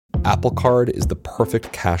Apple Card is the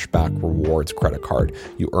perfect cashback rewards credit card.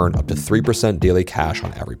 You earn up to 3% daily cash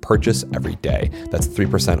on every purchase every day. That's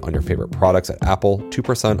 3% on your favorite products at Apple,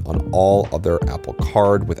 2% on all other Apple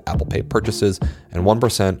Card with Apple Pay purchases, and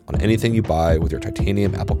 1% on anything you buy with your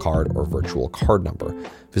titanium Apple Card or virtual card number.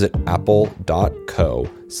 Visit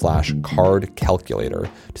apple.co/card calculator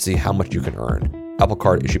to see how much you can earn. Apple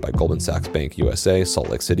Card issued by Goldman Sachs Bank USA, Salt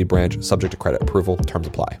Lake City branch, subject to credit approval. Terms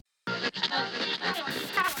apply.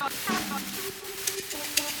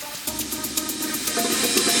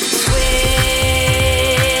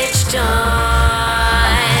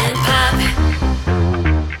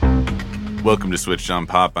 Welcome to Switched on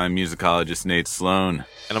Pop. I'm musicologist Nate Sloan.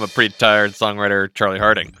 And I'm a pretty tired songwriter, Charlie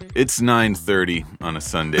Harding. It's 9:30 on a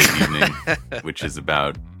Sunday evening, which is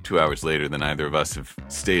about 2 hours later than either of us have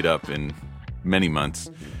stayed up in many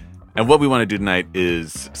months. And what we want to do tonight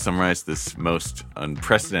is summarize this most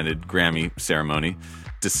unprecedented Grammy ceremony,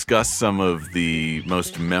 discuss some of the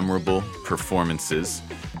most memorable performances,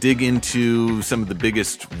 dig into some of the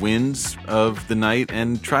biggest wins of the night,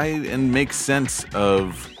 and try and make sense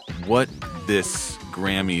of what this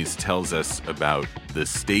Grammys tells us about the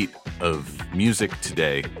state of music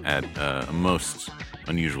today at a most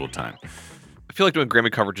unusual time. I feel like doing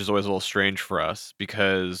Grammy coverage is always a little strange for us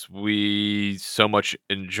because we so much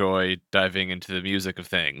enjoy diving into the music of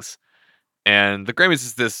things. And the Grammys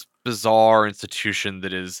is this bizarre institution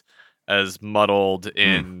that is as muddled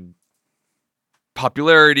in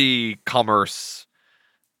popularity, commerce,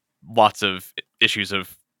 lots of issues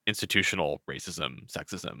of institutional racism,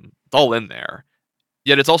 sexism. It's all in there.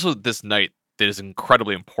 Yet it's also this night that is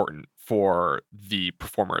incredibly important for the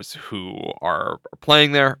performers who are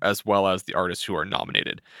playing there, as well as the artists who are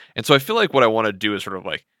nominated. And so I feel like what I want to do is sort of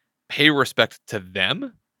like pay respect to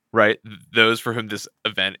them, right? Those for whom this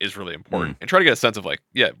event is really important, and try to get a sense of like,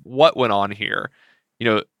 yeah, what went on here? You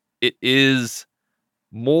know, it is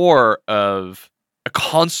more of a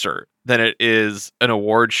concert than it is an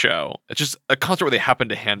award show. It's just a concert where they happen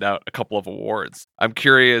to hand out a couple of awards. I'm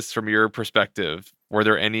curious from your perspective, were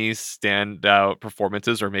there any standout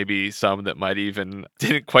performances or maybe some that might even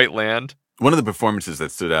didn't quite land? One of the performances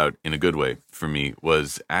that stood out in a good way for me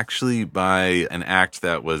was actually by an act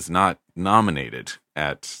that was not nominated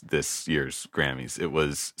at this year's Grammys. It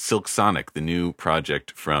was Silk Sonic, the new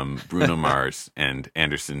project from Bruno Mars and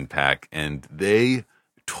Anderson .Paak, and they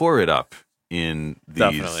tore it up in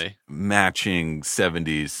these matching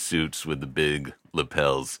 70s suits with the big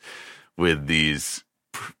lapels, with these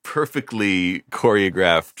perfectly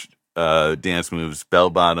choreographed dance moves, bell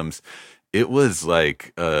bottoms. It was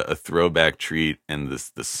like a throwback treat, and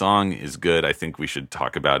the song is good. I think we should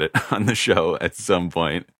talk about it on the show at some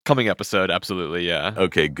point. Coming episode, absolutely, yeah.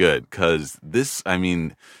 Okay, good, because this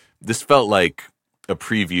felt like a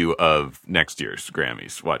preview of next year's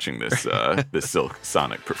Grammys, watching this this Silk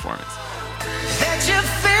Sonic performance. That you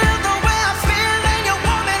feel the way I feel and you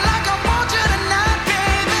want me like I want you tonight,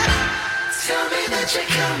 baby. Tell me that you're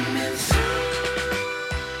coming through.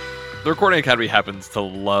 The Recording Academy happens to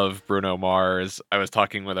love Bruno Mars. I was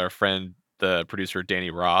talking with our friend, the producer Danny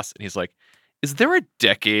Ross, and he's like, is there a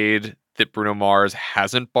decade that Bruno Mars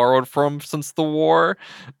hasn't borrowed from since the war?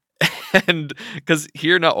 And because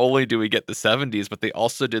here not only do we get the 70s, but they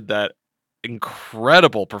also did that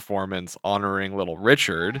incredible performance honoring Little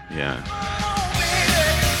Richard. Yeah.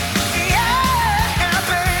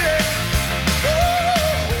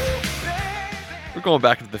 We're going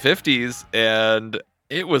back into the 50s, and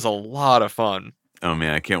it was a lot of fun. Oh,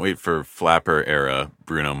 man, I can't wait for Flapper era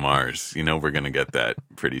Bruno Mars. You know we're going to get that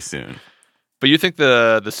pretty soon. But you think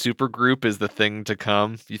the super group is the thing to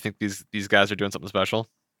come? You think these guys are doing something special?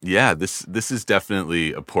 Yeah, this is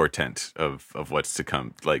definitely a portent of what's to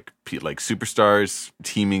come. Like superstars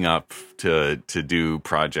teaming up to do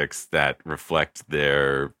projects that reflect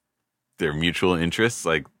their mutual interests.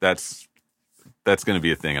 Like that's going to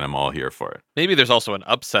be a thing, and I'm all here for it. Maybe there's also an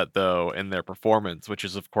upset though in their performance, which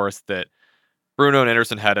is of course that Bruno and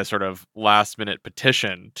Anderson had a sort of last minute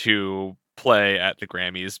petition to play at the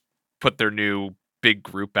Grammys, put their new big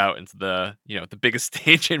group out into the biggest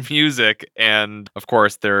stage in music, and of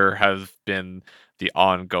course there has been the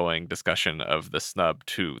ongoing discussion of the snub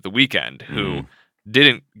to The Weeknd, who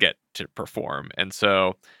didn't get to perform. And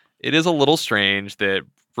so it is a little strange that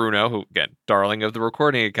Bruno, who again darling of the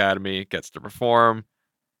Recording Academy, gets to perform,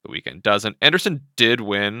 The Weeknd doesn't. Anderson did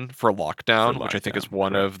win for Lockdown, which I think is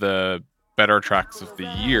one of the better tracks of the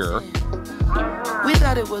year. We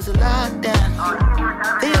thought it was a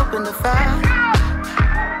lockdown. They opened the fire.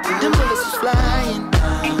 Them bullets was flying.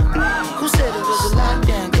 Who said it was a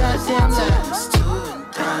lockdown? Goddamn lies.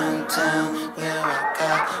 Downtown where I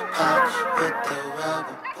got popped with the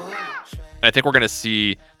rubber And I think we're going to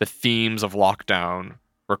see the themes of lockdown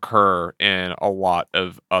recur in a lot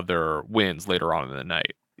of other wins later on in the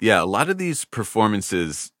night. Yeah, a lot of these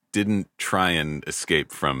performances didn't try and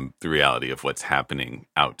escape from the reality of what's happening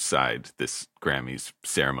outside this Grammys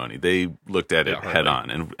ceremony. They looked at it head on.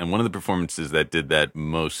 And one of the performances that did that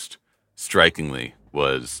most strikingly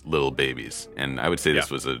was Little Babies. And I would say this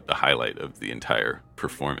was a highlight of the entire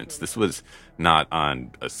performance. This was not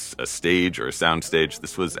on a stage or a sound stage.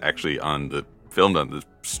 This was actually filmed on the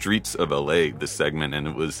streets of LA, this segment, and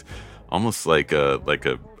it was almost like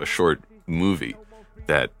a short movie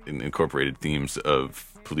that incorporated themes of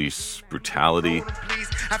police brutality.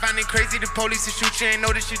 I find it crazy the police to shoot you and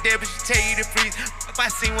know that you're dead, but she tell you to freeze. If I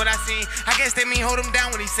seen what I seen, I guess that mean hold him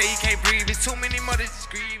down when he say he can't breathe. It's too many mothers just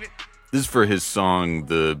grieving. This is for his song,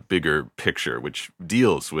 The Bigger Picture, which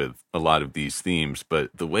deals with a lot of these themes,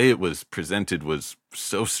 but the way it was presented was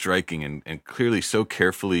so striking and clearly so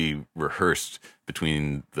carefully rehearsed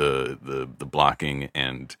between the blocking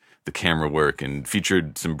and the camera work, and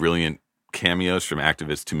featured some brilliant cameos from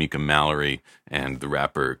activist Tamika Mallory and the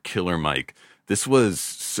rapper Killer Mike. This was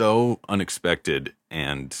so unexpected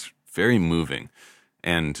and very moving,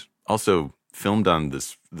 and also filmed on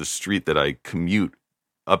the street that I commute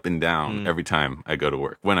up and down every time I go to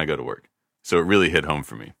work, when I go to work. So it really hit home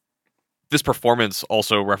for me. This performance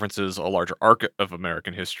also references a larger arc of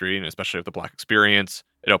American history, and especially of the Black experience.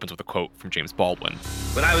 It opens with a quote from James Baldwin.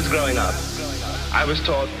 When I was growing up, I was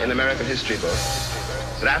taught in American history books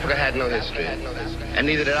that Africa had no history, and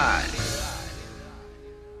neither did I.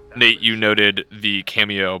 Nate, you noted the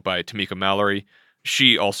cameo by Tamika Mallory.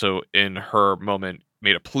 She also, in her moment,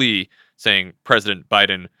 made a plea saying, President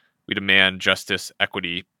Biden, we demand justice,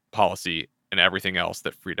 equity, policy, and everything else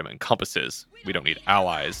that freedom encompasses. We don't need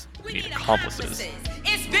allies, we need accomplices.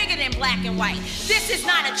 It's bigger than black and white. This is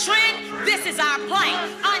not a trend, this is our plight.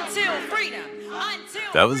 Until freedom.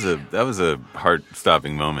 That was a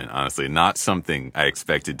heart-stopping moment, honestly. Not something I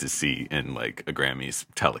expected to see in like a Grammys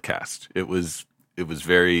telecast. It was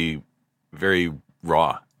very, very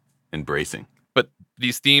raw and bracing. But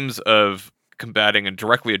these themes of combating and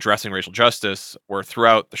directly addressing racial justice were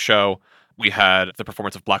throughout the show. We had the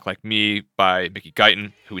performance of Black Like Me by Mickey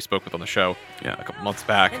Guyton, who we spoke with on the show a couple months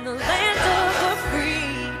back. In the land of the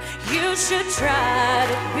free, you should try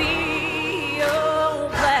to be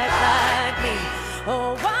black like me.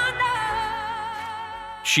 Oh, why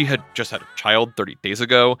not? She had just had a child 30 days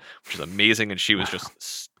ago, which is amazing, and she was just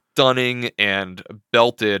stunning and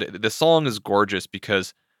belted. The song is gorgeous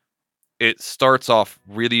because it starts off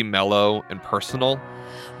really mellow and personal.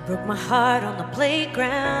 Broke my heart on the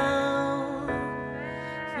playground.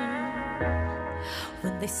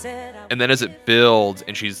 When they said and then as it builds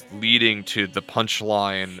and she's leading to the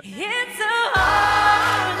punchline, it's a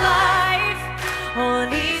hard life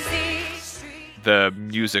on easy street. The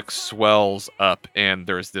music swells up and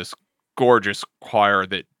there's this gorgeous choir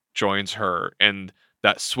that joins her, and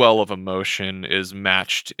that swell of emotion is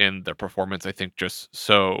matched in the performance, I think, just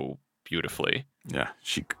so beautifully. Yeah,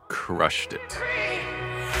 she crushed it.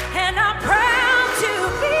 And I'm proud to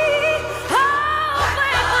be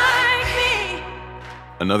black like me.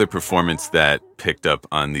 Another performance that picked up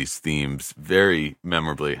on these themes very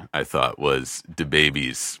memorably, I thought, was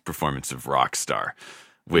DaBaby's performance of Rockstar,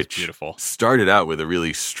 which beautiful. Started out with a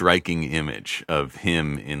really striking image of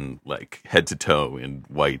him in like head to toe in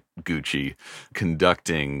white Gucci,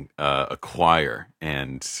 conducting a choir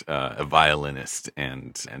and a violinist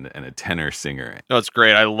and a tenor singer. No, it's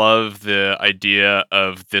great. I love the idea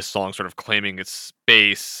of this song sort of claiming its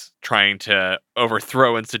space, trying to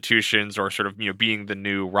overthrow institutions, or sort of, being the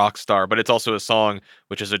new rock star. But it's also a song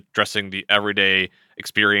which is addressing the everyday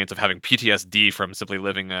experience of having PTSD from simply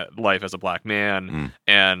living a life as a black man,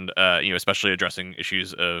 and especially addressing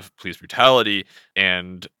issues of police brutality.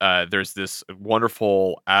 And there's this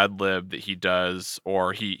wonderful ad lib that he does,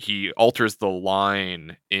 or he alters the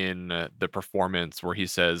line in the performance where he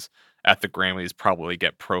says, at the Grammys, probably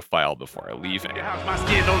get profiled before I leave it. My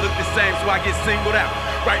skin don't look the same, so I get singled out.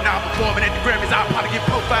 Right now, I'm performing at the Grammys. I'll probably get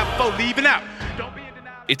profiled before leaving out. Don't be in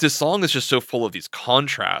denial. It's a song that's just so full of these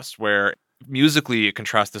contrasts, where musically it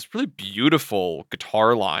contrasts this really beautiful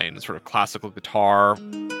guitar line, sort of classical guitar.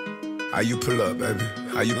 How you pull up, baby?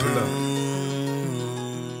 How you pull up?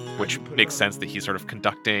 Which makes sense that he's sort of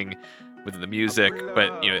conducting within the music,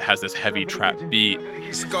 but it has this heavy trap beat.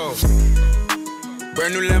 Let's go.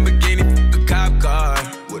 Brand new Lamborghini, a cop car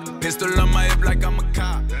with a pistol on my hip like I'm a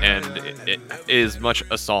cop. And it is much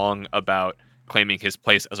a song about claiming his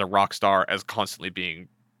place as a rock star as constantly being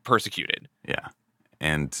persecuted. Yeah.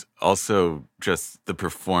 And also just the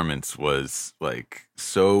performance was like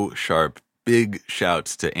so sharp, big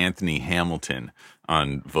shouts to Anthony Hamilton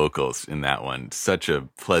on vocals in that one. Such a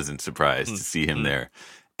pleasant surprise to see him there.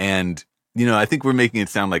 And, you know, I think we're making it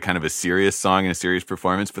sound like kind of a serious song and a serious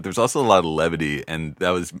performance, but there's also a lot of levity. And that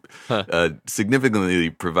was significantly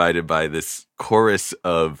provided by this chorus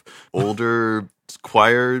of older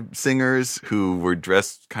choir singers who were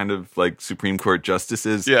dressed kind of like Supreme Court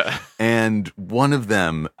justices. Yeah. And one of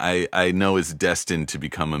them I know is destined to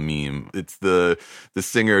become a meme. It's the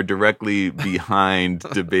singer directly behind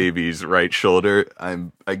DaBaby's right shoulder.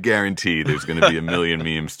 I guarantee there's going to be a million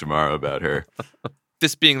memes tomorrow about her.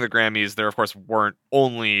 This being the Grammys, there of course weren't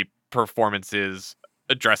only performances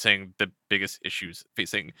addressing the biggest issues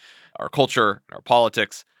facing our culture and our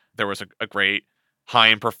politics. There was a great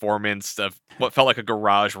high-end performance of what felt like a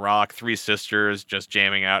garage rock, three sisters just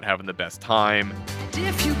jamming out, having the best time.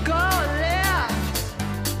 If you go left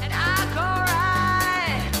and I go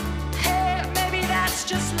right, hey, maybe that's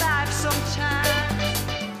just life sometimes.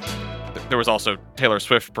 There was also Taylor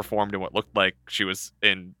Swift performed in what looked like she was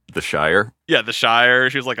in The Shire. Yeah, The Shire.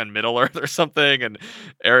 She was like on Middle Earth or something, and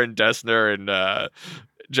Aaron Dessner and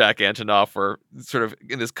Jack Antonoff were sort of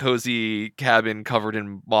in this cozy cabin covered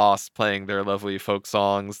in moss playing their lovely folk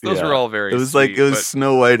songs. Those were all very It was sweet, like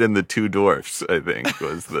Snow White and the Two Dwarfs, I think,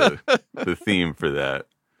 was the theme for that.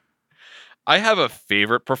 I have a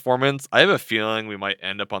favorite performance. I have a feeling we might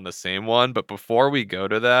end up on the same one, but before we go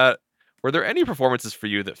to that, were there any performances for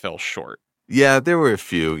you that fell short? Yeah, there were a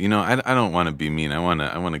few. You know, I don't want to be mean. I want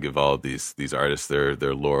to give all of these artists their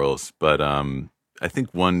laurels, but I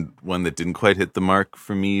think one that didn't quite hit the mark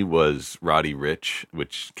for me was Roddy Ricch,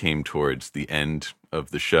 which came towards the end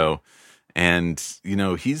of the show. And, you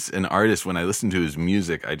know, he's an artist. When I listen to his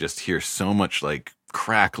music, I just hear so much like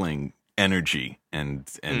crackling energy and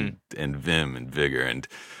vim and vigor. And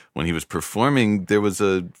when he was performing, there was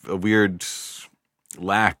a weird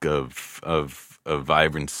lack of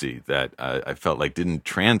vibrancy that I felt like didn't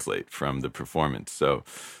translate from the performance. So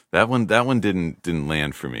that one didn't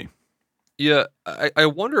land for me. Yeah, I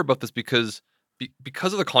wonder about this because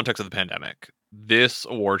of the context of the pandemic. This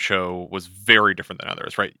award show was very different than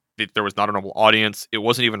others, right? There was not a normal audience. It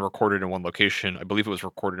wasn't even recorded in one location. I believe it was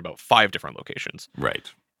recorded in about 5 different locations.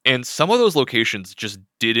 Right. And some of those locations just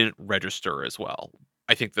didn't register as well.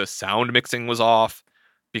 I think the sound mixing was off.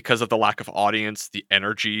 Because of the lack of audience, the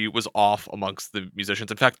energy was off amongst the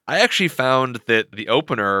musicians. In fact, I actually found that the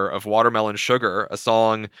opener of Watermelon Sugar, a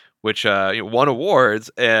song which won awards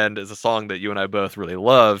and is a song that you and I both really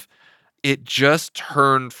love, it just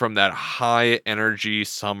turned from that high energy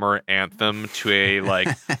summer anthem to a like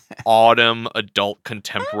autumn adult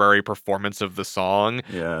contemporary performance of the song.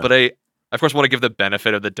 Yeah. But I, of course, want to give the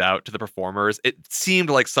benefit of the doubt to the performers. It seemed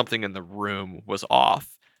like something in the room was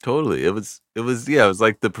off. Totally. It was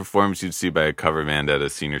like the performance you'd see by a cover band at a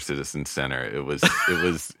senior citizen center. It was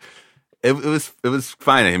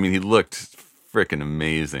fine. I mean, he looked freaking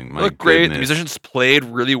amazing. My looked great. goodness. The musicians played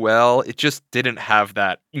really well. It just didn't have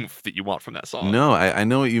that oomph that you want from that song. No, I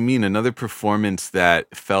know what you mean. Another performance that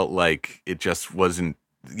felt like it just wasn't.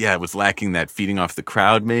 Yeah, it was lacking that feeding off the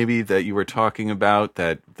crowd, maybe, that you were talking about,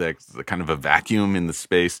 that kind of a vacuum in the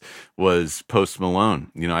space, was Post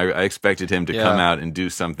Malone. You know, I expected him to come out and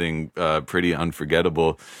do something pretty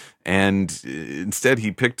unforgettable. And instead,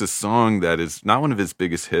 he picked a song that is not one of his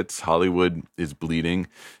biggest hits, Hollywood is Bleeding,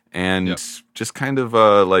 and just kind of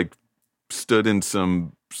like stood in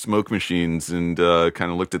some smoke machines and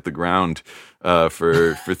kind of looked at the ground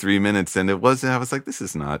for 3 minutes, and I was like, this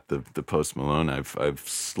is not the Post Malone I've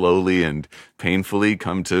slowly and painfully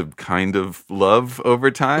come to kind of love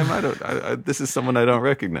over time. This is someone I don't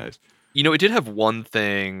recognize. You know, it did have one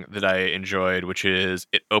thing that I enjoyed, which is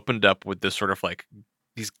it opened up with this sort of like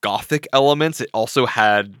these gothic elements. It also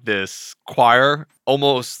had this choir,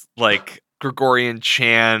 almost like Gregorian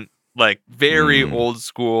chant, like very old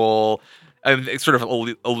school. And it's sort of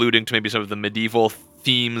alluding to maybe some of the medieval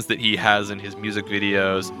themes that he has in his music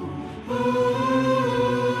videos.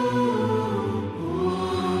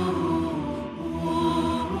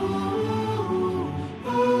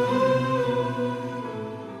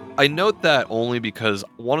 I note that only because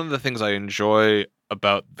one of the things I enjoy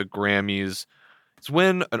about the Grammys is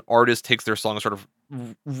when an artist takes their song and sort of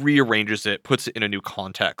rearranges it, puts it in a new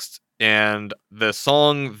context. And the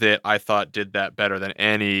song that I thought did that better than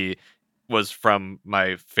any was from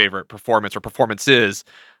my favorite performance or performances,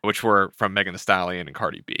 which were from Megan Thee Stallion and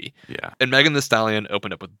Cardi B. Yeah. And Megan Thee Stallion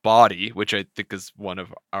opened up with Body, which I think is one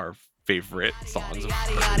of our favorite songs of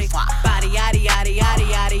hers.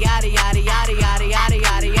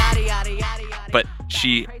 But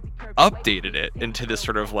she updated it into this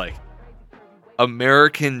sort of like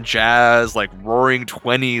American jazz, like roaring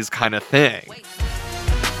 20s kind of thing.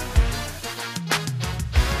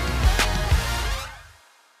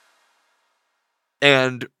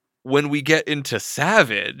 And when we get into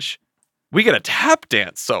Savage, we get a tap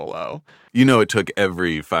dance solo. You know, it took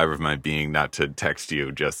every fiber of my being not to text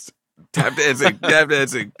you just tap dancing, tap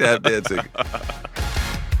dancing, tap dancing.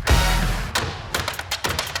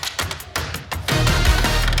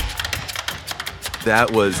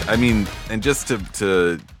 That was, I mean, and just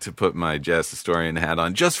to put my jazz historian hat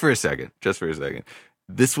on just for a second,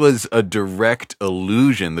 this was a direct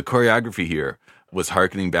allusion. The choreography here was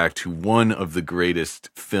hearkening back to one of the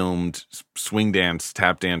greatest filmed swing dance,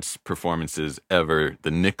 tap dance performances ever,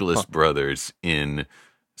 the Nicholas Brothers in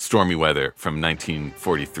Stormy Weather from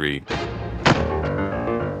 1943.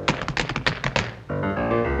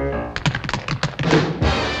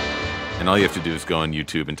 And all you have to do is go on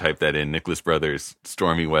YouTube and type that in, Nicholas Brothers,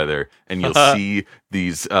 Stormy Weather, and you'll see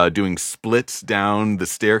these doing splits down the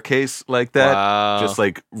staircase like that. Wow. Just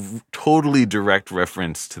like totally direct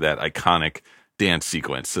reference to that iconic dance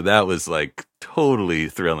sequence. So that was like totally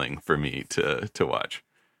thrilling for me to watch.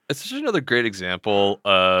 It's just another great example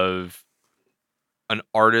of an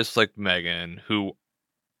artist like Megan, who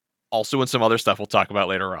also in some other stuff we'll talk about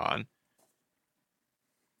later on,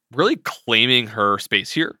 really claiming her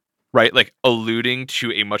space here. Right, like alluding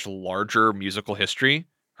to a much larger musical history.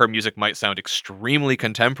 Her music might sound extremely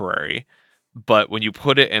contemporary, but when you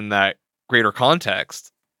put it in that greater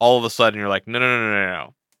context, all of a sudden you're like,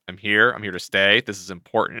 no. I'm here to stay. This is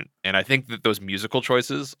important. And I think that those musical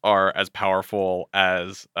choices are as powerful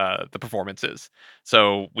as the performances.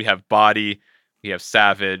 So we have Body, we have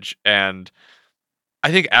Savage, and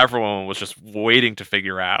I think everyone was just waiting to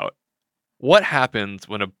figure out what happens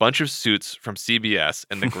when a bunch of suits from CBS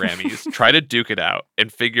and the Grammys try to duke it out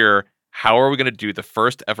and figure, how are we going to do the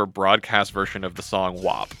first ever broadcast version of the song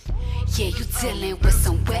WAP? Yeah, you dealing with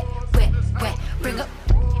some wet. Bring up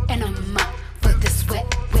and I'm up for this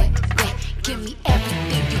wet. Give me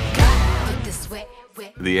everything you got for this wet.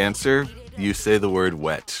 The answer, you say the word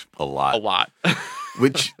wet a lot. A lot.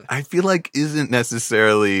 Which I feel like isn't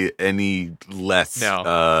necessarily any less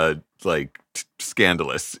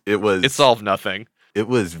scandalous. It solved nothing. It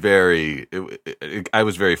was I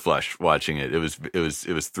was very flush watching it. It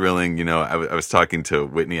was thrilling. You know, I was talking to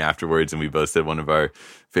Whitney afterwards, and we both said one of our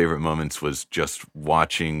favorite moments was just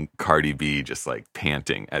watching Cardi B just like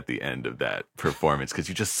panting at the end of that performance, because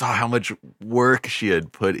you just saw how much work she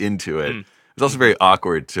had put into it. It was also very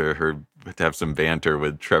awkward to have some banter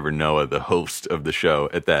with Trevor Noah, the host of the show,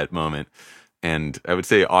 at that moment. And I would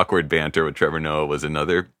say awkward banter with Trevor Noah was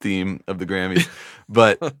another theme of the Grammys.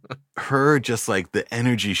 But her, just like the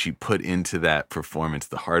energy she put into that performance,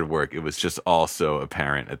 the hard work, it was just all so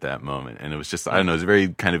apparent at that moment. And it was just, I don't know, it was a very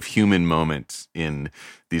kind of human moment in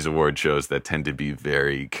these award shows that tend to be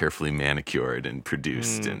very carefully manicured and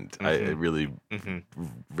produced. And it really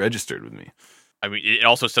registered with me. I mean, it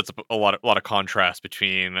also sets up a lot of contrast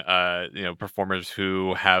between, performers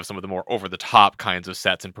who have some of the more over the top kinds of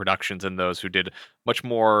sets and productions, and those who did much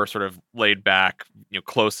more sort of laid back,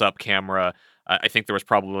 close up camera. I think there was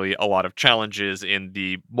probably a lot of challenges in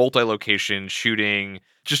the multi-location shooting,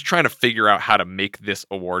 just trying to figure out how to make this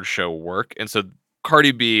award show work. And so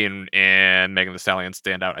Cardi B and Megan Thee Stallion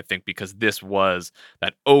stand out, I think, because this was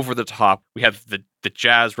that over the top. We have the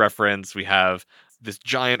jazz reference. We have this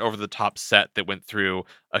giant over-the-top set that went through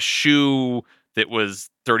a shoe that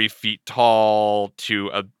was 30 feet tall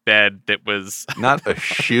to a bed that was... Not a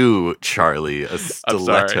shoe, Charlie. A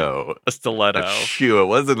stiletto. A stiletto. A shoe. It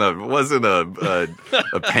wasn't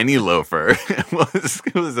a penny loafer.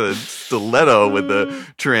 It was a stiletto with a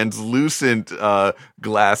translucent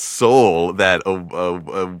glass sole that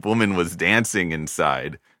a woman was dancing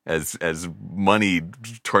inside as money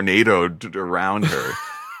tornadoed around her.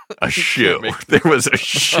 A shoe. There was a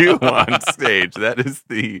shoe on stage. That is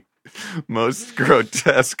the most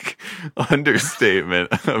grotesque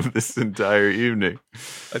understatement of this entire evening.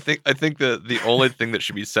 I think that the only thing that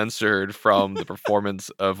should be censored from the performance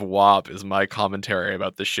of WAP is my commentary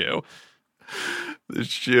about the shoe. The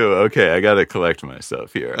shoe. Okay, I got to collect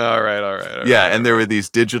myself here. All right. Yeah, and there were these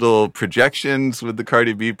digital projections with the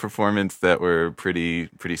Cardi B performance that were pretty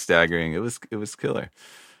staggering. It was killer.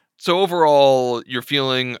 So overall, your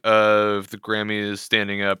feeling of the Grammys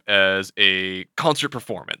standing up as a concert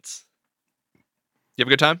performance. You have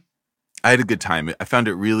a good time? I had a good time. I found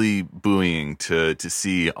it really buoying to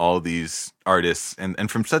see all these artists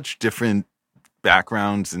and from such different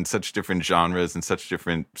backgrounds and such different genres and such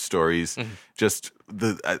different stories. Just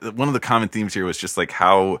one of the common themes here was just like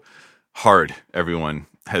how hard everyone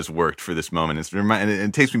has worked for this moment. And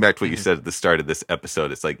it takes me back to what you said at the start of this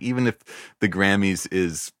episode. It's like, even if the Grammys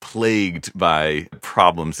is plagued by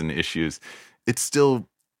problems and issues, it's still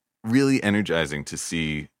really energizing to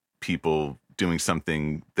see people doing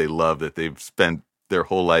something they love that they've spent their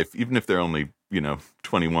whole life, even if they're only,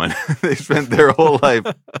 21, they spent their whole life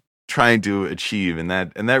trying to achieve, and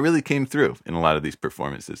that really came through in a lot of these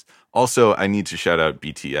performances. Also, I need to shout out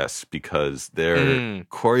BTS because their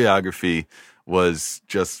choreography was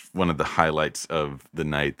just one of the highlights of the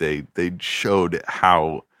night. They showed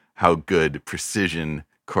how good precision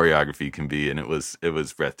choreography can be, and it was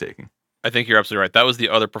breathtaking. I think you're absolutely right. That was the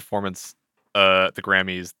other performance at the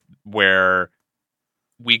Grammys where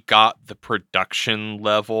we got the production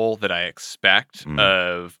level that I expect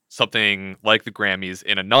of something like the Grammys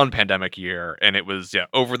in a non-pandemic year. And it was,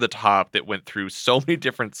 over the top. That went through so many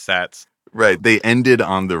different sets. Right. They ended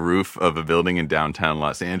on the roof of a building in downtown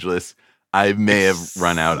Los Angeles. I may have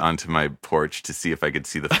run out onto my porch to see if I could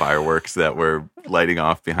see the fireworks that were lighting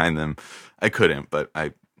off behind them. I couldn't, but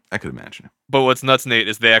I could imagine it. But what's nuts, Nate,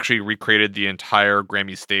 is they actually recreated the entire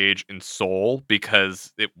Grammy stage in Seoul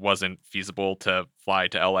because it wasn't feasible to fly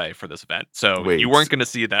to LA for this event. So you weren't going to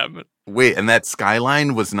see them. Wait, and that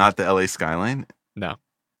skyline was not the LA skyline? No.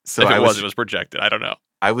 So if it was projected. I don't know.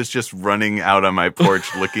 I was just running out on my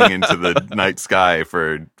porch looking into the night sky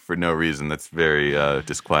for no reason. That's very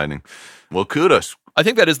disquieting. Well, kudos. I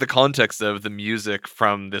think that is the context of the music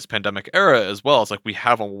from this pandemic era as well. It's like we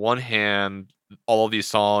have on one hand all of these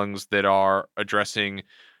songs that are addressing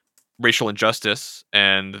racial injustice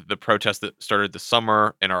and the protests that started this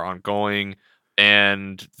summer and are ongoing.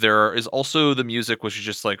 And there is also the music which is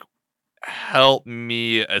just like, help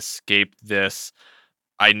me escape this.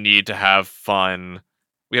 I need to have fun.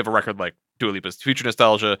 We have a record like Dua Lipa's Future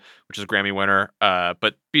Nostalgia, which is a Grammy winner.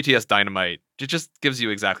 But BTS Dynamite, it just gives you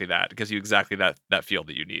exactly that. It gives you exactly that feel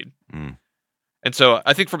that you need. And so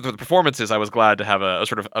I think for the performances, I was glad to have a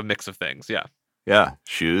sort of a mix of things. Yeah. Yeah.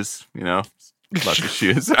 Shoes, lots of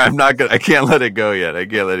shoes. I can't let it go yet. I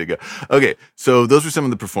can't let it go. Okay. So those were some of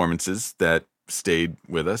the performances that stayed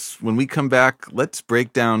with us. When we come back, let's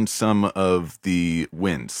break down some of the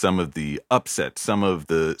wins, some of the upsets, some of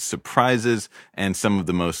the surprises, and some of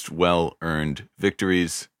the most well-earned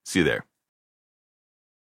victories. See you there.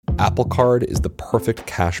 Apple Card is the perfect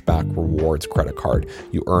cashback rewards credit card.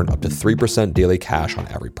 You earn up to 3% daily cash on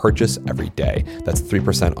every purchase every day. That's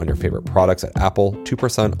 3% on your favorite products at Apple,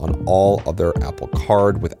 2% on all other Apple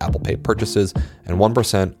Card with Apple Pay purchases, and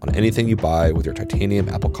 1% on anything you buy with your titanium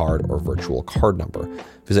Apple Card or virtual card number.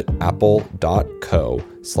 Visit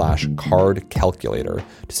apple.co/card calculator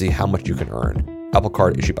to see how much you can earn. Apple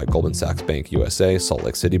Card issued by Goldman Sachs Bank USA, Salt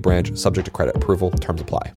Lake City branch, subject to credit approval. Terms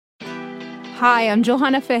apply. Hi, I'm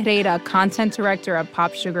Johanna Ferreira, content director at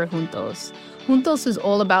Pop Sugar Juntos. Juntos is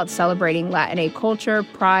all about celebrating Latin culture,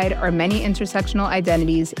 pride, our many intersectional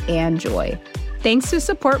identities, and joy. Thanks to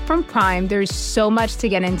support from Prime, there's so much to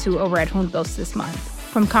get into over at Juntos this month.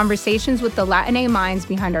 From conversations with the Latin minds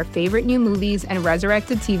behind our favorite new movies and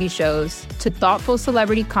resurrected TV shows, to thoughtful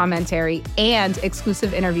celebrity commentary and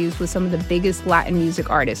exclusive interviews with some of the biggest Latin music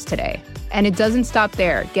artists today. And it doesn't stop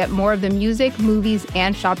there. Get more of the music, movies,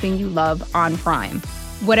 and shopping you love on Prime.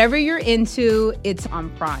 Whatever you're into, it's on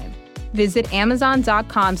Prime. Visit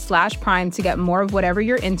Amazon.com/Prime to get more of whatever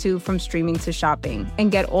you're into, from streaming to shopping.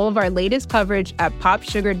 And get all of our latest coverage at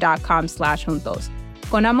popsugar.com/juntos.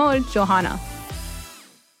 Con amor, Johanna.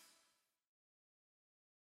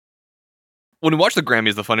 When we watch the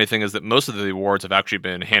Grammys, the funny thing is that most of the awards have actually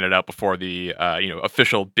been handed out before the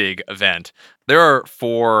official big event. There are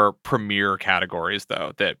 4 premier categories,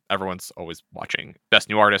 though, that everyone's always watching: Best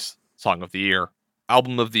New Artist, Song of the Year,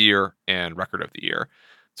 Album of the Year, and Record of the Year.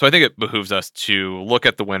 So I think it behooves us to look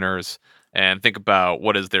at the winners and think about,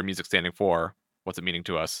 what is their music standing for? What's it meaning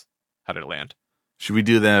to us? How did it land? Should we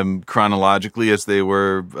do them chronologically as they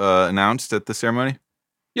were announced at the ceremony?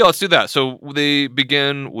 Yeah, let's do that. So they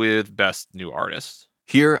begin with Best New Artist.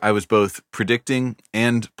 Here, I was both predicting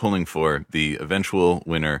and pulling for the eventual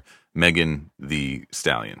winner, Megan Thee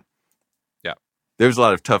Stallion. Yeah. There's a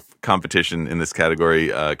lot of tough competition in this category.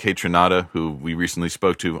 Kate Trinata, who we recently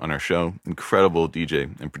spoke to on our show, incredible DJ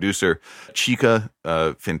and producer. Chica,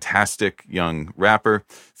 fantastic young rapper.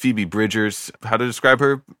 Phoebe Bridgers, how to describe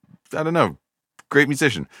her? I don't know. Great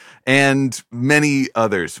musician, and many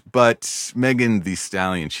others. But Megan Thee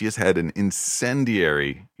Stallion, she has had an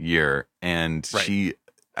incendiary year, and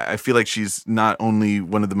I feel like she's not only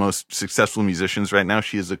one of the most successful musicians right now,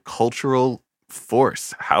 she is a cultural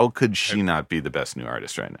force. How could she not be the best new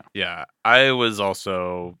artist right now? Yeah, I was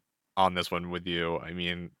also on this one with you. I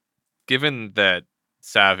mean, given that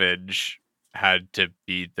Savage had to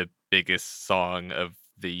be the biggest song of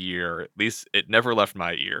the year. At least it never left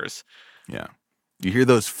my ears. Yeah. You hear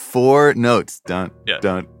those 4 notes. Dun, Yeah.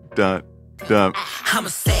 dun, dun, dun. I'm a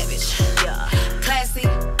savage. Classy,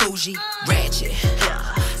 bougie, ratchet.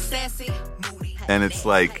 Sassy, moody. And it's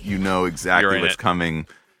like, you know exactly You're in what's it. coming.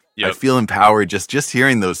 Yep. I feel empowered just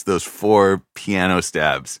hearing those 4 piano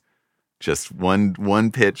stabs. Just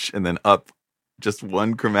one pitch and then up, just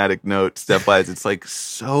one chromatic note stepwise. It's like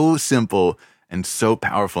so simple and so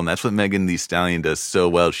powerful. And that's what Megan Thee Stallion does so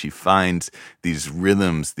well. She finds these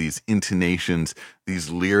rhythms, these intonations,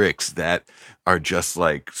 these lyrics that are just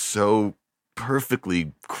like so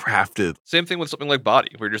perfectly crafted. Same thing with something like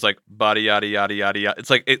Body, where you're just like, body, yada, yada, yada, yada.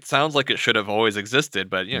 It's like, it sounds like it should have always existed,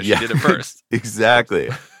 but she did it first. Exactly.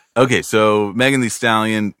 Okay, so Megan Thee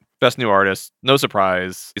Stallion. Best New Artist, no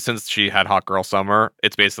surprise. Since she had Hot Girl Summer,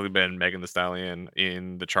 it's basically been Megan Thee Stallion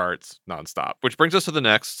in the charts nonstop. Which brings us to the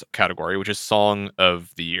next category, which is Song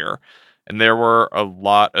of the Year. And there were a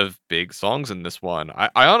lot of big songs in this one. I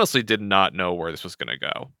honestly did not know where this was going to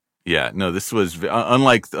go. Yeah, no, this was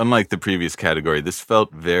unlike the previous category. This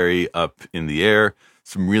felt very up in the air.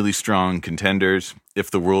 Some really strong contenders. If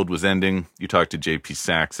the World Was Ending, you talked to JP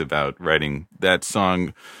Sachs about writing that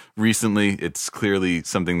song recently. It's clearly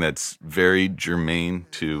something that's very germane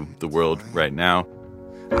to the world right now.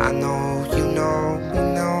 I know, you know,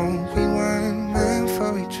 we weren't meant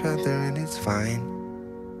for each other and it's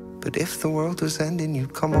fine. But if the world was ending,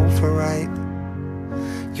 you'd come over, right?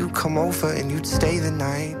 You'd come over and you'd stay the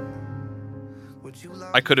night.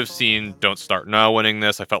 I could have seen Don't Start Now winning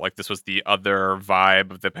this. I felt like this was the other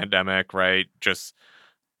vibe of the pandemic, right? Just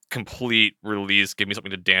complete release. Give me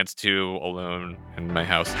something to dance to alone in my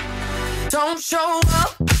house. Don't show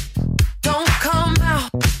up, don't come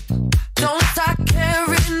out, don't start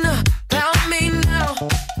caring about me now.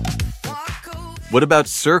 What about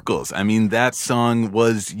Circles? I mean, that song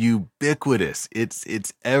was ubiquitous.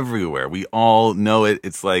 It's everywhere. We all know it.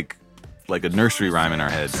 It's like a nursery rhyme in our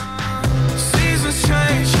heads. Seasons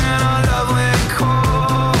change and our love went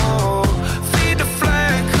cold. Feed the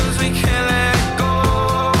flag 'cause we can't let go.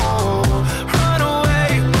 Run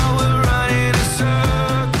away while we're running in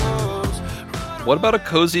circles. What about a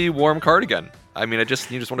cozy, warm cardigan? I mean, you just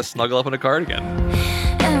want to snuggle up in a cardigan.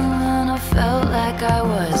 And when I felt like I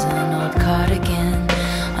was an old cardigan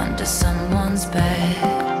under someone's bed,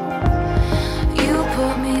 you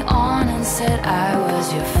put me on and said I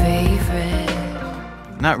was your favorite.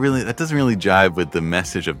 Not really. That doesn't really jive with the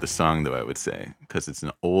message of the song, though, I would say, because it's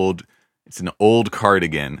an old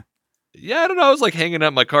cardigan. Yeah, I don't know. I was like hanging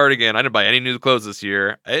up my cardigan. I didn't buy any new clothes this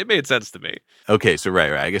year. It made sense to me. Okay, so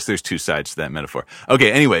right. I guess there's 2 sides to that metaphor.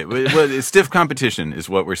 Okay, anyway, stiff competition is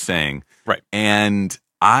what we're saying. Right. And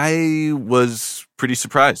I was pretty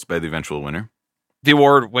surprised by the eventual winner. The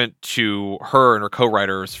award went to her and her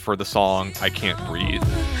co-writers for the song I Can't Breathe.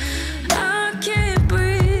 I can't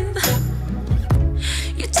breathe.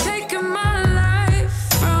 You're taking my life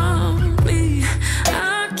from me.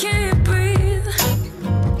 I can't breathe.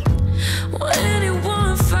 Will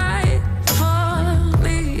anyone fight for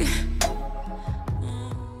me?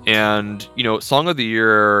 And, Song of the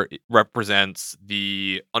Year represents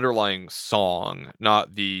the underlying song,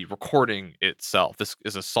 not the recording itself. This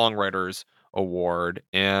is a songwriter's award,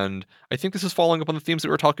 and I think this is following up on the themes that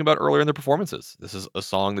we were talking about earlier in the performances. This is a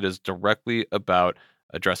song that is directly about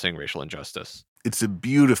addressing racial injustice. It's a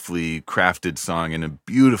beautifully crafted song and a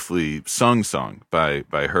beautifully sung song by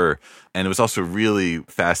her. And it was also really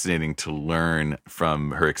fascinating to learn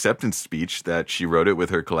from her acceptance speech that she wrote it with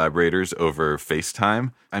her collaborators over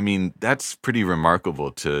FaceTime. I mean, that's pretty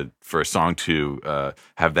remarkable for a song to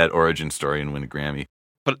have that origin story and win a Grammy.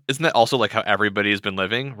 But isn't that also like how everybody's been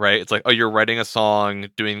living, right? It's like, oh, you're writing a song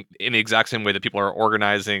doing in the exact same way that people are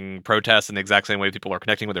organizing protests, in the exact same way people are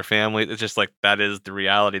connecting with their family. It's just like, that is the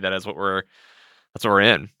reality. That's what we're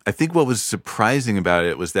in. I think what was surprising about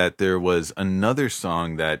it was that there was another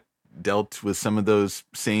song that dealt with some of those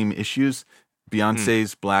same issues.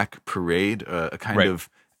 Beyonce's Black Parade, a kind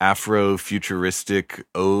of Afro-futuristic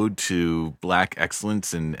ode to Black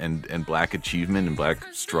excellence and Black achievement and Black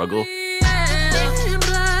struggle.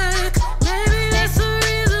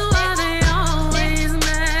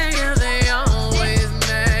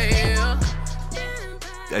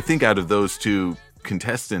 I think out of those 2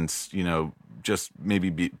 contestants, just maybe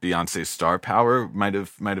Beyonce's star power might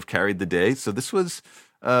have carried the day. So this was,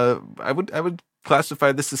 I would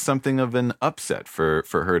classify this as something of an upset for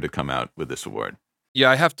her to come out with this award. Yeah,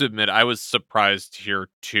 I have to admit, I was surprised here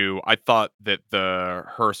too. I thought that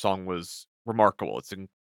her song was remarkable. It's an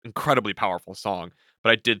incredibly powerful song,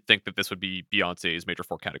 but I did think that this would be Beyonce's major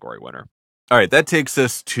 4 category winner. All right, that takes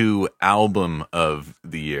us to Album of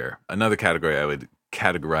the Year. Another category I would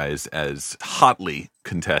categorize as hotly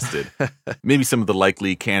contested. Maybe some of the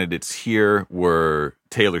likely candidates here were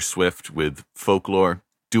Taylor Swift with Folklore,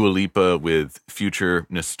 Dua Lipa with Future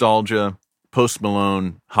Nostalgia, Post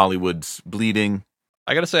Malone, Hollywood's Bleeding.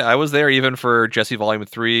 I gotta say, I was there even for Jesse Volume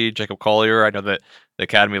 3, Jacob Collier. I know that the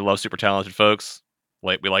Academy loves super talented folks.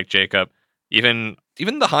 We like Jacob. Even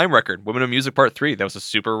the Haim record, Women of Music Part 3, that was a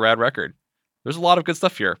super rad record. There's a lot of good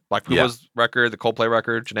stuff here. Black Puma's record, the Coldplay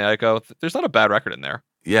record, Jhené Aiko. There's not a bad record in there.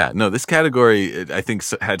 Yeah, no, this category, I think,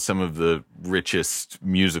 had some of the richest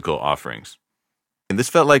musical offerings. And this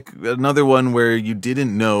felt like another one where you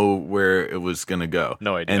didn't know where it was going to go.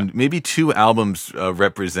 No idea. And maybe two albums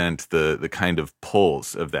represent the kind of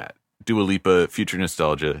poles of that. Dua Lipa, Future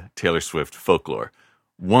Nostalgia, Taylor Swift, Folklore.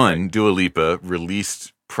 One, Dua Lipa,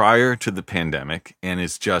 released prior to the pandemic and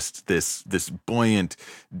is just this buoyant,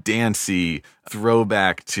 dancey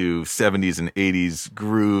throwback to 70s and 80s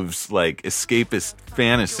grooves, like escapist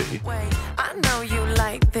fantasy. I know you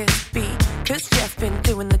like this beat, cause Jeff been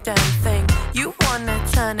doing the damn thing. You wanna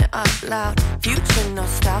turn it up loud, Future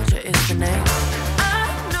Nostalgia is the name.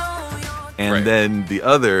 And then the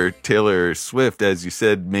other, Taylor Swift, as you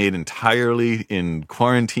said, made entirely in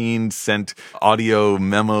quarantine, sent audio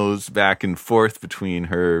memos back and forth between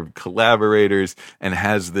her collaborators, and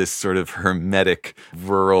has this sort of hermetic,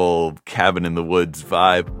 rural, cabin in the woods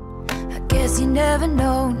vibe. I guess you never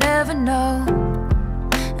know, never know.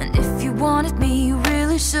 And if you wanted me, you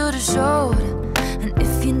really should have showed. And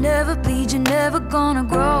if you never bleed, you're never gonna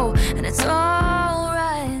grow. And it's all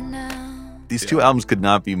right now. These two albums could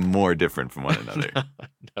not be more different from one another.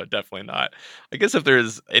 No, definitely not. I guess if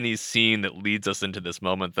there's any scene that leads us into this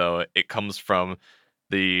moment, though, it comes from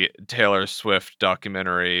the Taylor Swift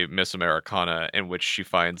documentary Miss Americana, in which she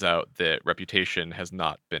finds out that Reputation has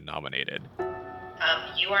not been nominated.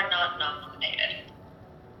 You are not nominated.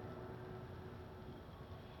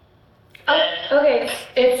 Oh, okay.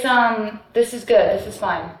 It's this is good. This is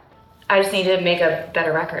fine. I just need to make a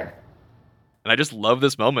better record. And I just love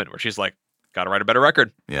this moment where she's like, gotta write a better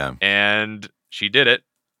record. Yeah. And she did it.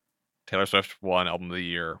 Taylor Swift won Album of the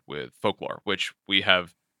Year with Folklore, which we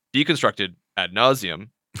have deconstructed ad nauseum.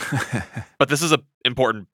 But this is an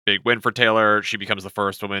important big win for Taylor. She becomes the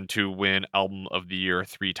first woman to win Album of the Year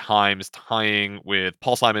 3 times, tying with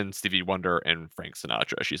Paul Simon, Stevie Wonder, and Frank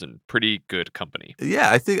Sinatra. She's in pretty good company.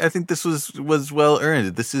 Yeah, I think this was well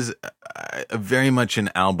earned. This is a very much an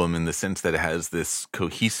album in the sense that it has this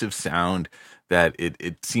cohesive sound, that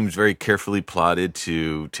it seems very carefully plotted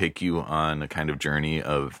to take you on a kind of journey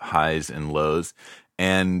of highs and lows.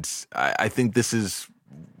 And I think this is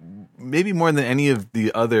maybe more than any of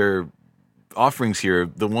the other offerings here,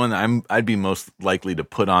 the one I'd be most likely to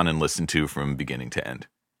put on and listen to from beginning to end.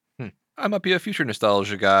 I might be a Future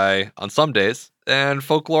Nostalgia guy on some days and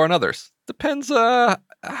Folklore on others. Depends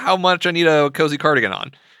how much I need a cozy cardigan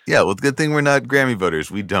on. Yeah, well, good thing we're not Grammy voters.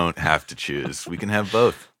 We don't have to choose. We can have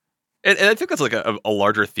both. And I think that's like a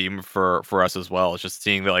larger theme for us as well. It's just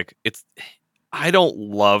seeing that, like, I don't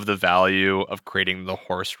love the value of creating the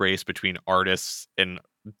horse race between artists and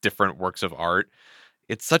different works of art.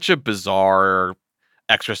 It's such a bizarre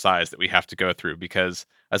exercise that we have to go through, because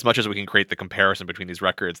as much as we can create the comparison between these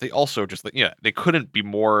records, they also just, they couldn't be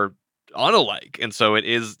more unalike. And so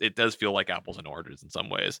it does feel like apples and oranges in some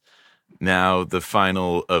ways. Now, the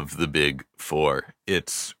final of the big four.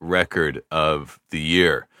 It's Record of the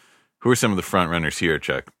Year. Who are some of the front runners here,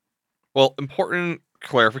 Chuck? Well, important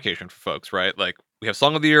clarification for folks, right? Like, we have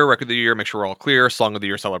Song of the Year, Record of the Year, make sure we're all clear. Song of the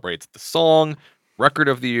Year celebrates the song. Record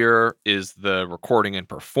of the Year is the recording and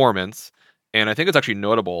performance. And I think it's actually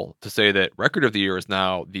notable to say that Record of the Year is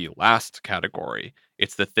now the last category.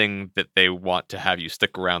 It's the thing that they want to have you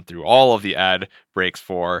stick around through all of the ad breaks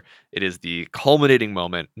for. It is the culminating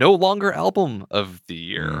moment. No longer Album of the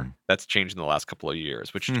Year. That's changed in the last couple of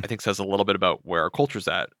years, which I think says a little bit about where our culture's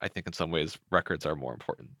at. I think in some ways records are more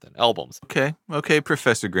important than albums. Okay,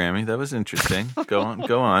 Professor Grammy. That was interesting. Go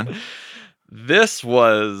on. This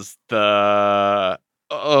was I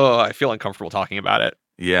feel uncomfortable talking about it.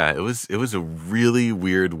 Yeah, it was a really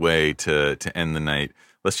weird way to end the night.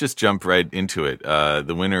 Let's just jump right into it.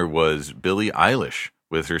 The winner was Billie Eilish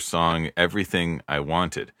with her song "Everything I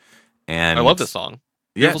Wanted," and I love this song.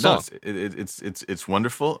 Yeah, song. It's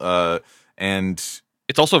wonderful. And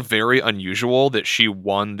it's also very unusual that she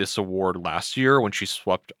won this award last year when she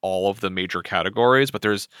swept all of the major categories. But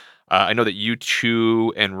there's, I know that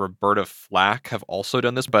U2 and Roberta Flack have also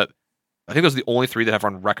done this, but I think those are the only three that have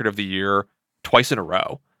won Record of the Year twice in a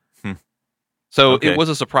row. So It was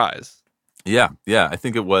a surprise. Yeah, I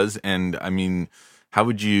think it was. And I mean, How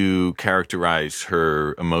would you characterize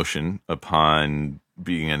her emotion upon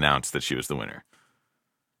being announced that she was the winner?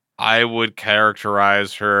 I would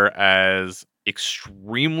characterize her as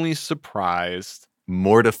extremely surprised.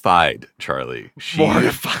 Mortified, Charlie.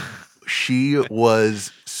 Mortified. She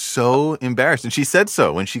was so embarrassed. And she said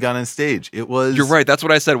so when she got on stage. It was... You're right. That's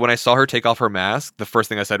what I said. When I saw her take off her mask, the first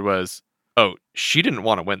thing I said was, oh, she didn't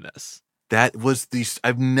want to win this. That was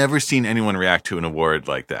I've never seen anyone react to an award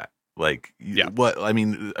like that. Like, what, I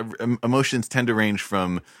mean, emotions tend to range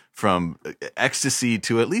from ecstasy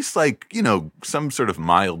to at least like, you know, some sort of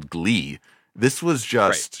mild glee. This was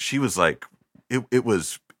just, she was like, it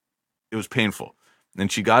was painful.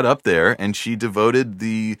 And she got up there and she devoted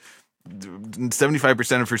the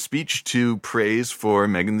 75% of her speech to praise for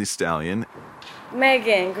Megan Thee Stallion.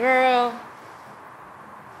 Megan, girl,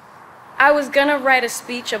 I was gonna write a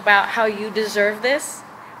speech about how you deserve this,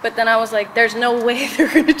 but then I was like, there's no way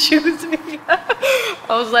they're gonna choose me. I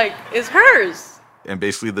was like, it's hers. And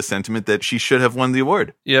basically the sentiment that she should have won the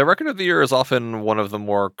award. Yeah, Record of the Year is often one of the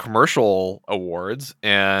more commercial awards,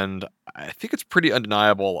 and I think it's pretty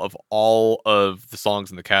undeniable of all of the songs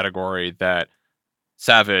in the category that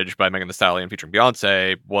Savage by Megan Thee Stallion featuring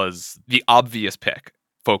Beyonce was the obvious pick.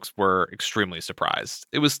 Folks were extremely surprised.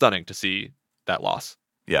 It was stunning to see that loss.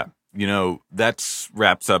 Yeah. You know, that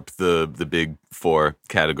wraps up the big four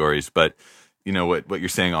categories, but you know what you're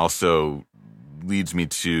saying also leads me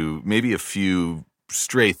to maybe a few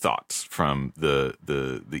stray thoughts from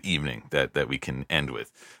the evening that we can end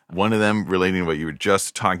with. One of them relating to what you were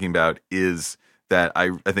just talking about is that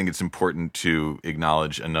I think it's important to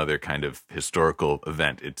acknowledge another kind of historical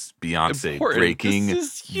event. It's Beyonce breaking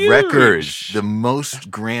records, the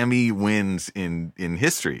most Grammy wins in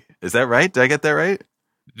history. Is that right? Did I get that right?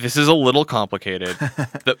 This is a little complicated.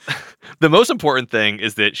 The most important thing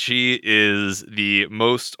is that she is the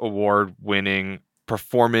most award-winning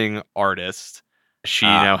performing artist. She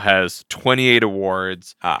now has 28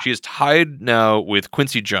 awards. She is tied now with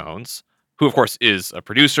Quincy Jones, who of course is a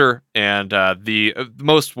producer, and the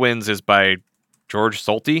most wins is by George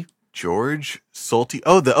Solti. George Solti?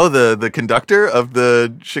 Oh, the conductor of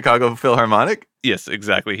the Chicago Philharmonic? Yes,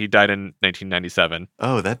 exactly. He died in 1997.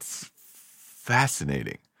 Oh, that's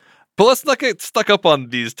fascinating. But let's not get stuck up on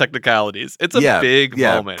these technicalities. It's a big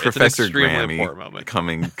moment. Professor it's an extremely Grammy important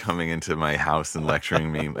moment. coming into my house and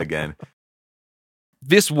lecturing me again.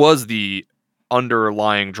 This was the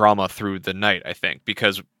underlying drama through the night, I think,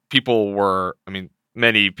 because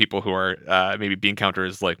many people who are maybe bean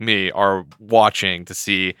counters like me are watching to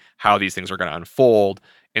see how these things are going to unfold.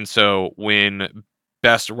 And so when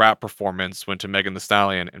Best Rap Performance went to Megan Thee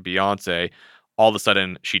Stallion and Beyonce, all of a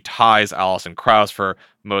sudden she ties Alison Krauss for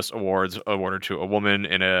most awards awarded to a woman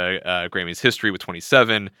in a Grammys history with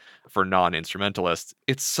 27 for non-instrumentalists.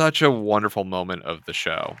 It's such a wonderful moment of the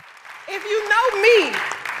show. If you know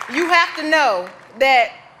me, you have to know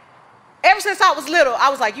that ever since I was little, I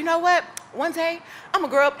was like, you know what? One day, I'm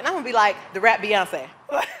gonna grow up and I'm gonna be like the rap Beyonce.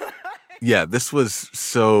 Yeah, this was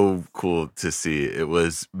so cool to see. It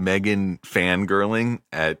was Megan fangirling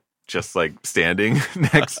at just like standing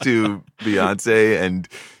next to Beyonce, and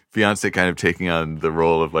Beyonce kind of taking on the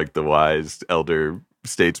role of like the wise elder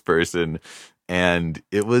statesperson. And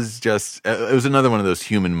it was another one of those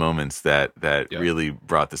human moments that really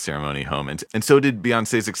brought the ceremony home. And so did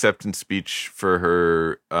Beyonce's acceptance speech for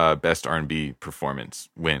her best R&B performance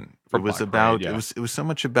win. It was it was so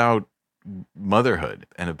much about motherhood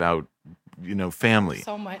and about, you know, family.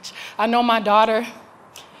 So much. I know my daughter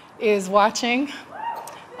is watching.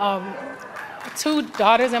 2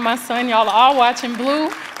 daughters and my son, y'all are all watching. Blue,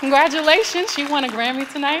 congratulations. She won a Grammy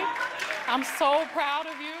tonight. I'm so proud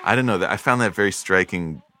of you. I didn't know that. I found that very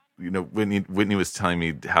striking. You know, Whitney was telling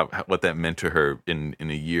me what that meant to her in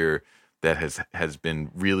a year that has been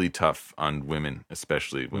really tough on women,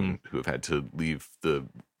 especially women who have had to leave the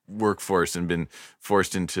workforce and been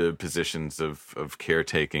forced into positions of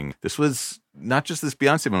caretaking. This was not just this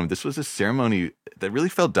Beyonce moment. This was a ceremony that really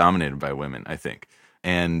felt dominated by women, I think,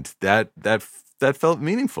 and that felt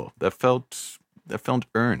meaningful. That felt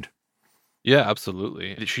earned. Yeah,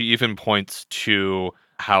 absolutely. She even points to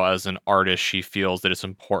how, as an artist, she feels that it's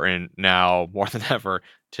important now more than ever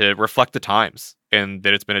to reflect the times, and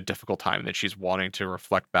that it's been a difficult time, and that she's wanting to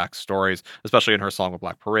reflect back stories, especially in her song with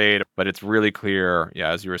Black Parade. But it's really clear,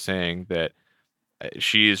 as you were saying, that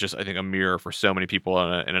She is just, I think, a mirror for so many people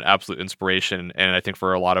and an absolute inspiration. And I think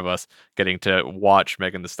for a lot of us, getting to watch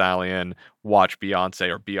Megan Thee Stallion, watch Beyonce,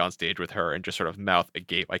 or be on stage with her and just sort of mouth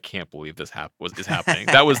agape, I can't believe this is happening.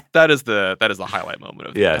 that is the highlight moment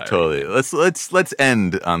of the entire totally. evening. Let's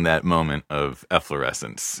end on that moment of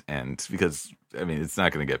efflorescence, and because I mean it's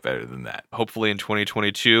not going to get better than that. Hopefully in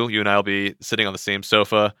 2022, you and I will be sitting on the same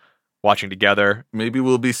sofa, watching together. Maybe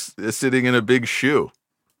we'll be sitting in a big shoe.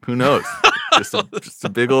 Who knows? just a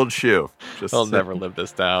big old shoe. I'll never live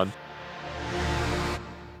this down.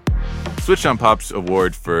 Switched on Pop's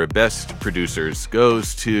award for Best Producers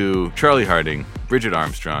goes to Charlie Harding, Bridget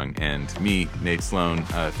Armstrong, and me, Nate Sloan.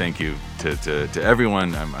 Thank you to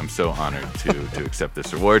everyone. I'm so honored to accept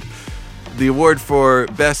this award. The award for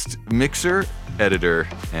Best Mixer, Editor,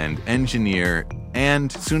 and Engineer,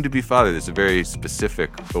 and soon-to-be father. There's a very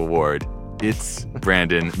specific award. It's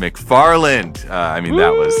Brandon McFarland.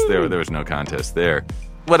 There was no contest there.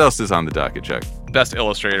 What else is on the docket, Chuck? Best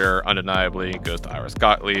Illustrator, undeniably, goes to Iris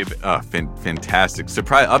Gottlieb. Fantastic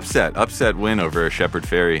surprise, upset win over Shepard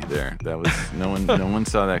Fairey. There, that was no one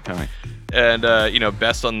saw that coming. And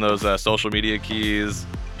best on those social media keys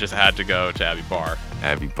just had to go to Abby Barr.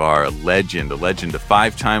 Abby Barr, a legend, a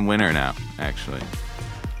 5-time winner now. Actually,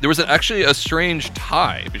 there was actually a strange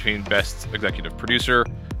tie between Best Executive Producer.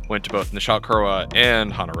 Went to both Nishat Kurwa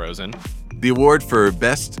and Hannah Rosen. The award for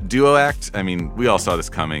Best Duo Act, I mean, we all saw this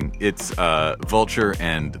coming. It's Vulture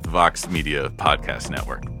and the Vox Media Podcast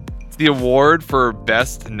Network. The award for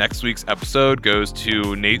Best Next Week's Episode goes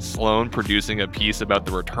to Nate Sloan producing a piece about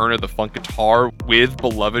the return of the funk guitar with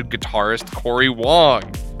beloved guitarist Corey Wong.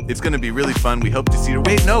 It's going to be really fun. We hope to see you.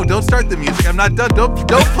 Wait, no, don't start the music. I'm not done.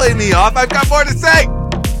 Don't play me off. I've got more to say.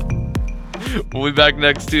 We'll be back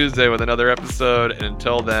next Tuesday with another episode. And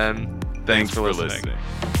until then, thanks for listening.